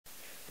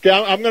Okay,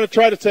 I'm going to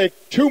try to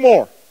take two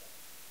more.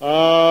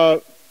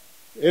 It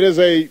is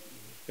a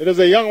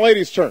young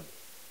lady's turn.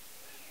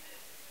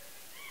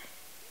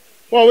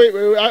 Well,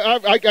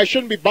 I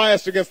shouldn't be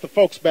biased against the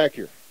folks back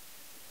here.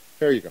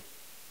 Here you go.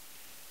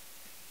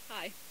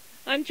 Hi,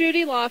 I'm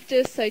Judy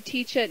Loftus. I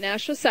teach at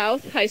Nashua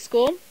South High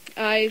School.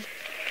 I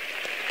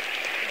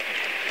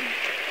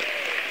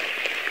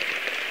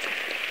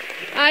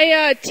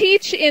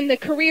teach in the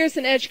Careers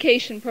and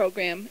Education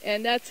program,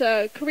 and that's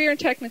a career and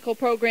technical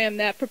program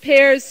that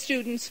prepares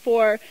students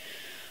for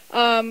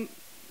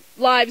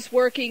lives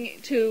working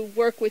to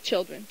work with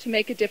children, to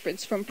make a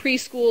difference from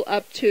preschool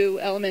up to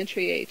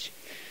elementary age.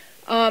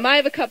 I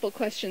have a couple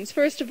questions.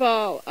 First of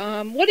all,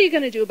 what are you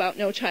going to do about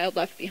No Child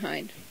Left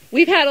Behind?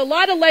 We've had a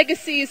lot of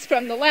legacies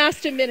from the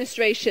last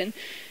administration,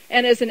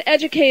 and as an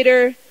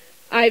educator,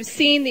 I've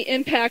seen the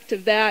impact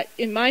of that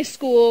in my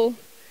school,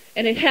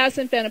 and it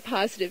hasn't been a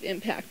positive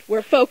impact.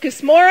 We're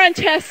focused more on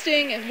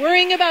testing and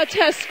worrying about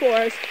test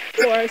scores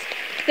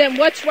than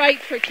what's right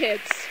for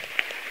kids.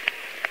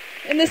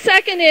 And the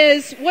second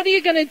is, what are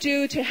you going to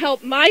do to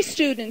help my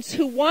students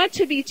who want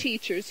to be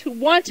teachers, who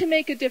want to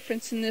make a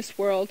difference in this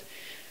world,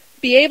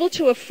 be able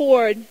to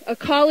afford a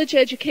college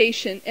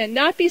education and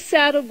not be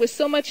saddled with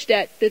so much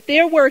debt that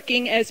they're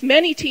working, as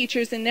many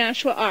teachers in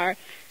Nashua are,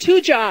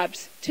 2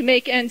 jobs to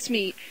make ends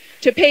meet,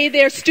 to pay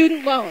their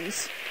student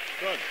loans?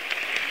 Good.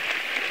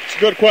 It's a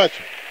good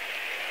question.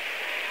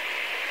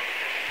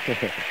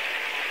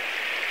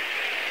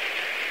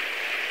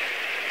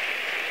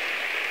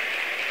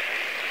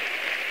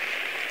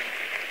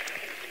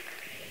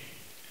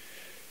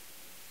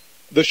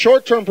 The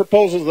short-term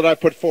proposals that I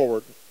put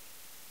forward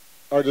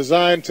are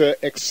designed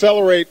to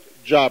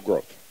accelerate job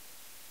growth,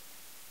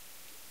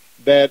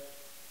 that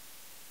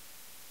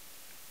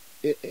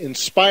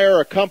inspire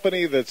a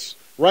company that's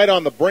right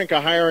on the brink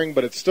of hiring,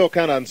 but it's still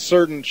kind of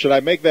uncertain. Should I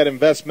make that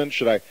investment?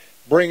 Should I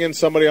bring in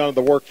somebody onto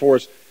the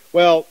workforce?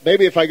 Well,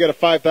 maybe if I get a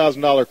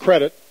 $5,000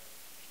 credit,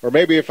 or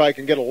maybe if I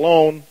can get a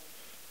loan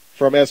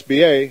from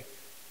SBA,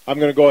 I'm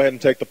going to go ahead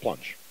and take the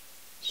plunge.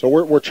 So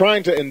we're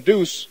trying to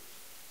induce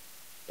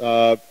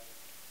hiring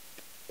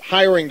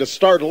to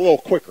start a little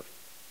quicker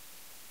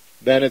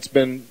than it's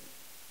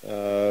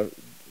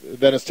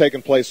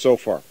taken place so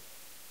far.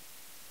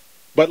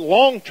 But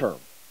long term,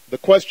 the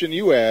question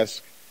you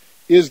ask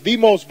is the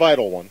most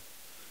vital one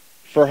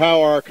for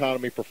how our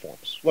economy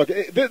performs. Look,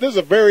 this is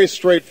a very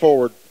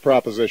straightforward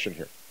proposition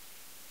here.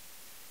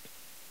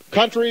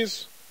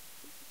 Countries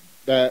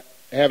that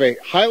have a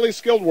highly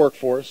skilled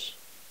workforce,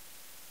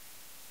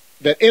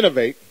 that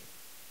innovate,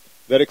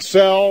 that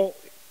excel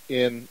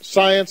in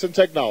science and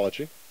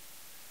technology,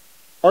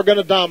 are going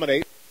to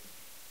dominate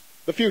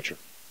the future.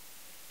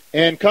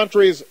 And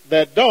countries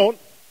that don't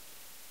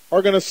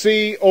are going to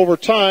see over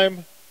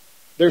time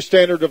their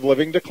standard of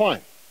living decline.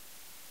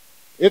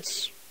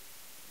 It's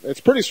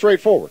pretty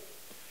straightforward.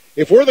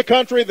 If we're the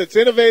country that's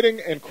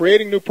innovating and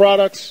creating new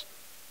products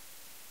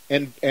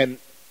and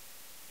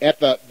at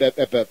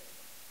the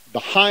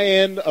high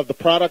end of the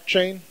product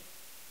chain,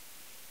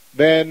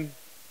 then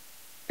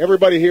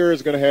everybody here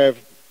is going to have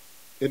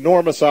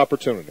enormous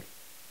opportunity.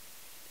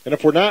 And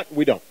if we're not,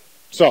 we don't.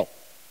 So,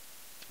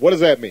 what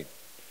does that mean?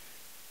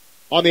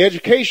 On the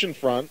education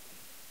front,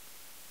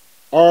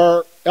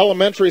 our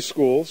elementary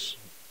schools,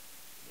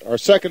 our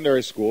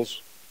secondary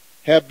schools,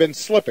 have been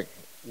slipping.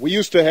 We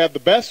used to have the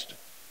best.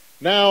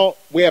 Now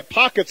we have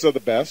pockets of the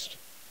best,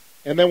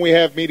 and then we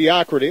have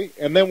mediocrity,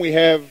 and then we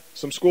have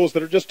some schools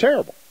that are just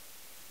terrible.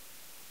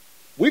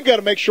 We've got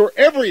to make sure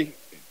every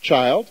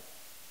child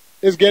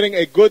is getting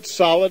a good,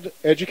 solid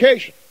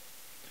education.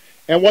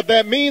 And what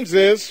that means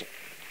is,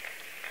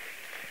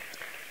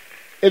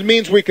 it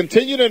means we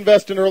continue to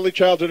invest in early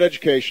childhood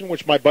education,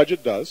 which my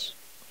budget does.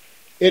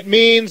 It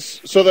means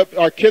so that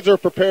our kids are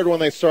prepared when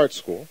they start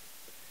school.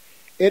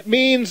 It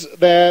means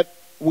that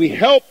we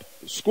help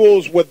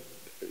schools with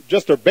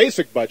just their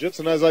basic budgets.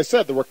 And as I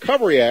said, the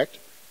Recovery Act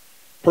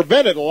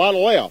prevented a lot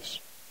of layoffs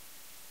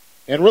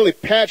and really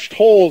patched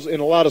holes in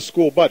a lot of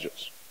school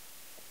budgets.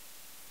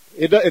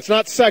 It's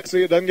not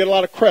sexy. It doesn't get a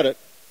lot of credit,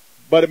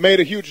 but it made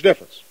a huge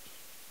difference.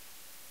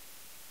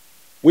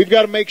 We've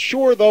got to make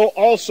sure, though,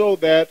 also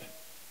that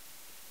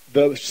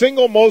the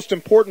single most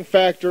important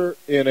factor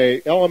in a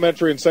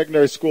elementary and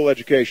secondary school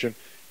education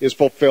is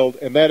fulfilled,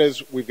 and that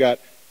is we've got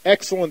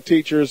excellent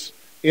teachers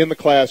in the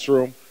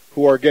classroom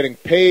who are getting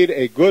paid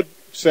a good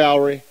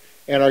salary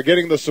and are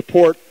getting the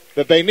support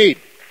that they need.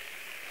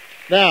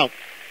 Now,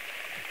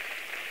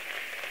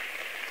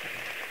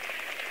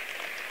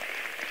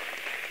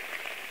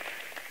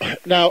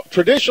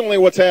 traditionally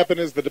what's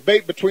happened is the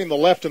debate between the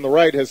left and the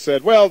right has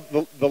said, well,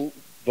 the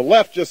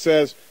left just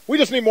says, we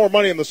just need more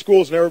money in the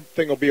schools and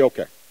everything will be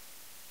okay.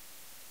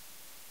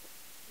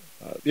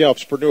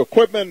 It's for new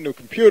equipment, new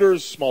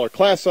computers, smaller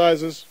class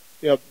sizes.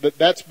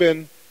 That's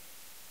been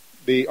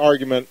the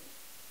argument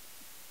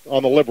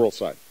on the liberal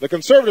side. The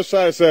conservative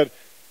side has said,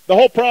 the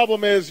whole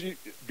problem is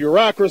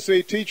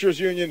bureaucracy, teachers'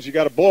 unions, you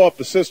got to blow up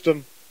the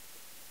system.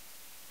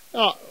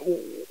 Now,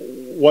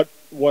 what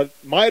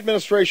my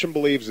administration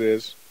believes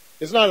is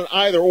It's not an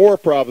either-or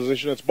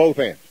proposition. It's both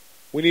and.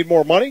 We need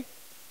more money,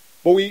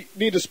 but we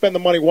need to spend the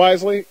money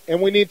wisely,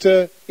 and we need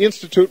to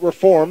institute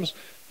reforms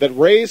that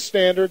raise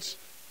standards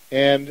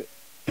and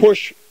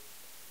push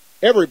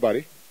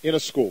everybody in a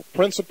school,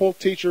 principal,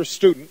 teacher,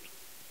 student,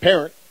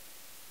 parent,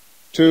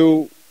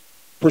 to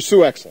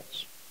pursue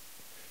excellence.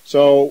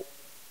 So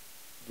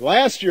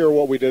last year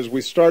what we did is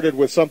we started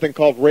with something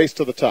called Race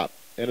to the Top,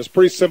 and it's a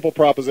pretty simple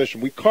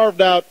proposition. We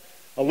carved out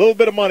a little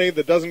bit of money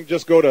that doesn't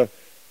just go to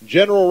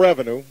general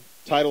revenue,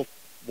 Title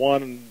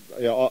I,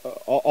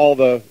 all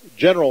the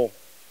general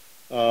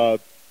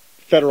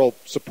federal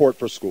support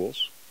for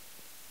schools.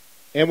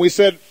 And we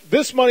said,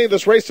 this money,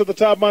 this Race to the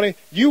Top money,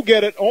 you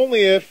get it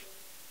only if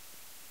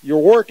you're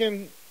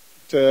working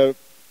to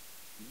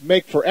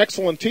make for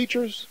excellent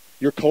teachers,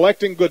 you're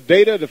collecting good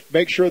data to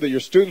make sure that your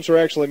students are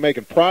actually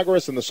making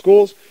progress in the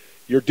schools,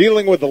 you're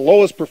dealing with the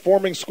lowest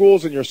performing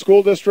schools in your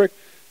school district,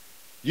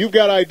 you've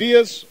got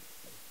ideas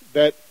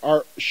that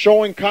are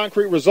showing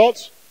concrete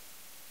results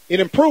in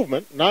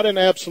improvement, not in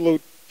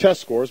absolute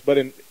test scores, but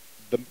in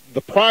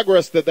the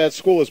progress that that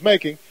school is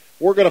making,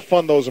 we're going to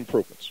fund those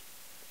improvements.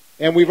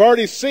 And we've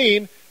already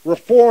seen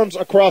reforms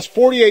across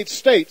 48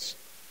 states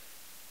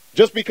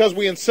just because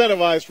we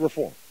incentivized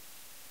reform.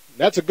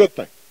 That's a good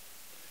thing.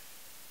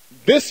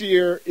 This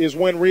year is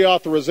when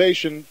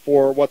reauthorization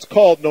for what's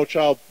called No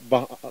Child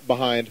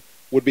Behind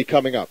would be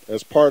coming up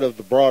as part of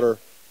the broader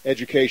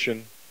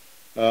education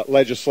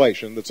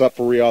legislation that's up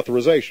for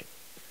reauthorization.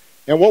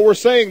 And what we're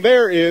saying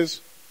there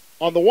is,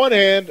 on the one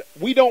hand,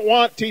 we don't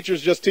want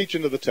teachers just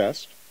teaching to the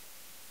test.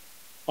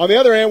 On the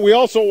other hand, we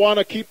also want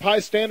to keep high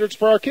standards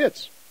for our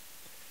kids.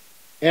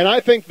 And I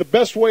think the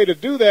best way to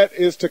do that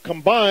is to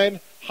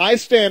combine high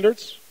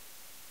standards,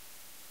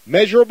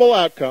 measurable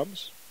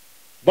outcomes,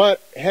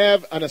 but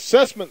have an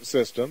assessment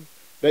system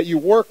that you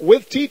work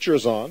with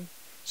teachers on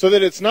so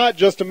that it's not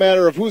just a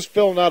matter of who's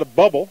filling out a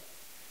bubble.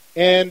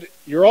 And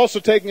you're also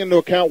taking into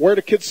account where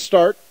do kids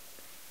start,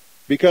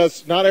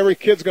 because not every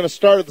kid's going to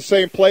start at the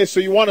same place. So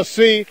you want to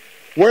see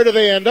where do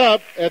they end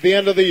up at the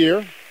end of the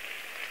year.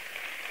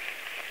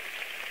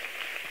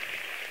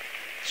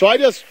 So I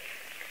just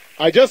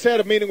had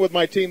a meeting with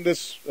my team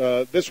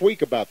this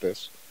week about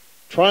this,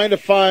 trying to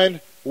find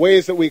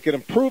ways that we can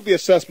improve the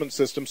assessment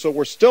system so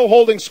we're still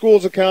holding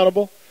schools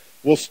accountable,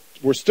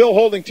 we're still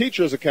holding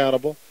teachers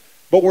accountable,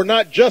 but we're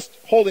not just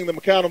holding them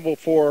accountable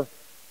for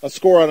a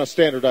score on a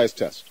standardized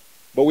test.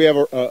 But we have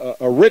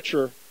a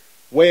richer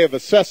way of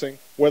assessing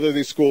whether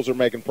these schools are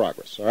making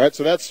progress. All right,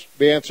 so that's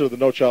the answer to the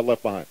No Child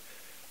Left Behind.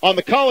 On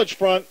the college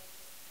front,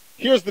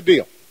 here's the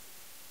deal.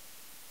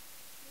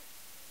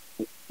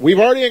 We've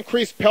already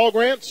increased Pell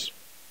Grants,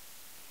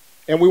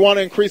 and we want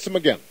to increase them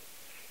again.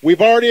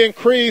 We've already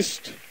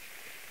increased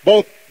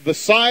both the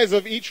size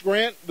of each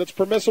grant that's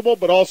permissible,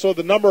 but also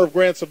the number of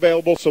grants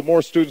available so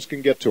more students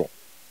can get to them.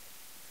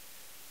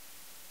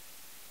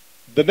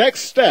 The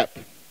next step,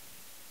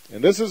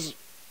 and this is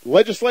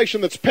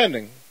legislation that's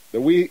pending,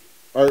 that we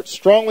are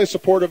strongly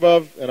supportive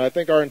of, and I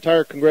think our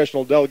entire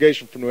congressional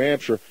delegation from New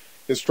Hampshire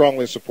is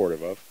strongly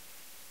supportive of.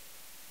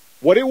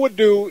 What it would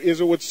do is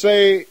it would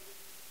say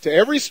to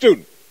every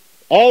student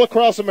all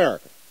across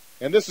America,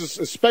 and this is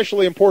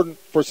especially important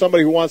for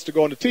somebody who wants to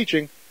go into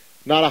teaching,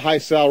 not a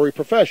high-salary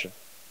profession,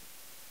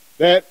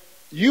 that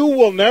you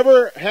will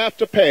never have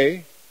to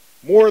pay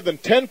more than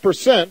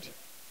 10%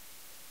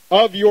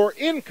 of your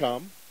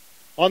income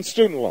on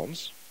student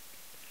loans,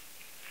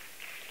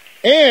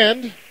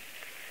 and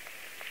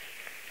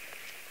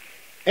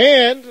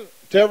to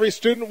every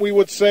student we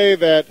would say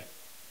that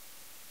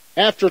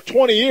after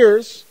 20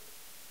 years,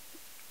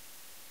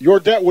 your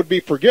debt would be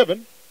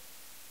forgiven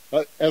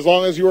as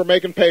long as you were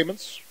making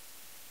payments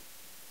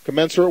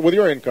commensurate with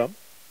your income.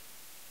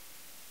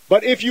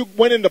 But if you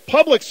went into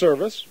public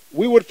service,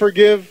 we would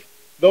forgive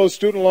those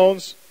student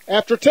loans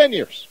after 10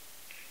 years.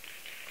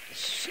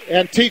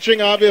 And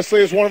teaching,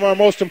 obviously, is one of our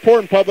most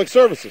important public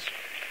services.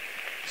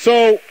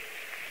 So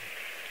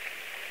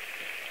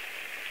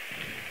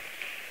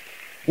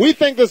we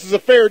think this is a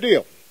fair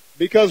deal,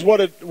 because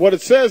what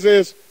it says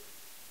is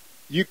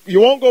you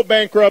won't go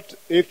bankrupt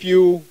if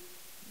you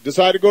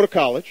decide to go to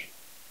college.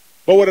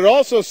 But what it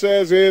also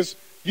says is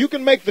you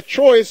can make the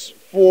choice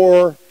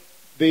for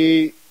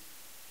the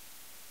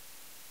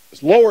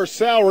lower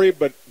salary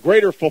but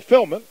greater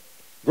fulfillment,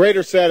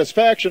 greater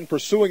satisfaction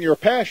pursuing your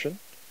passion.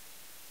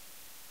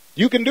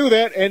 You can do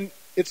that, and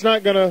it's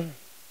not going to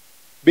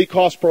be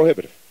cost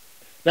prohibitive.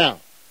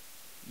 Now,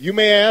 you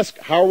may ask,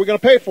 how are we going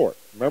to pay for it?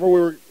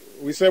 Remember,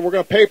 we said we're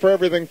going to pay for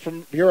everything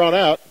from here on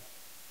out.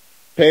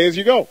 Pay as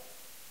you go.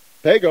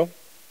 Pay go.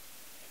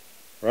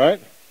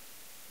 Right?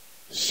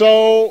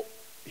 So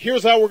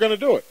here's how we're going to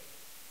do it.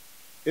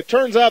 It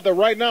turns out that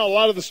right now a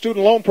lot of the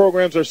student loan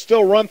programs are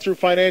still run through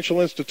financial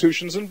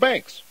institutions and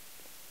banks.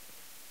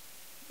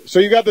 So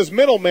you got this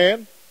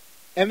middleman,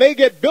 and they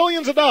get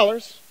billions of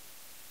dollars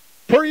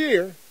per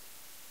year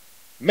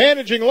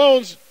managing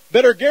loans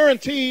that are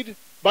guaranteed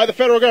by the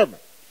federal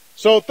government.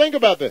 So think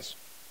about this.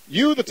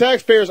 You, the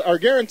taxpayers, are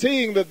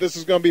guaranteeing that this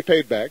is going to be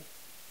paid back.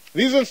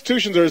 These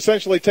institutions are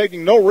essentially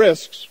taking no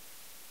risks,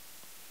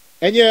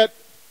 And yet,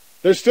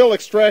 they're still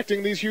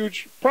extracting these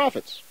huge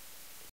profits.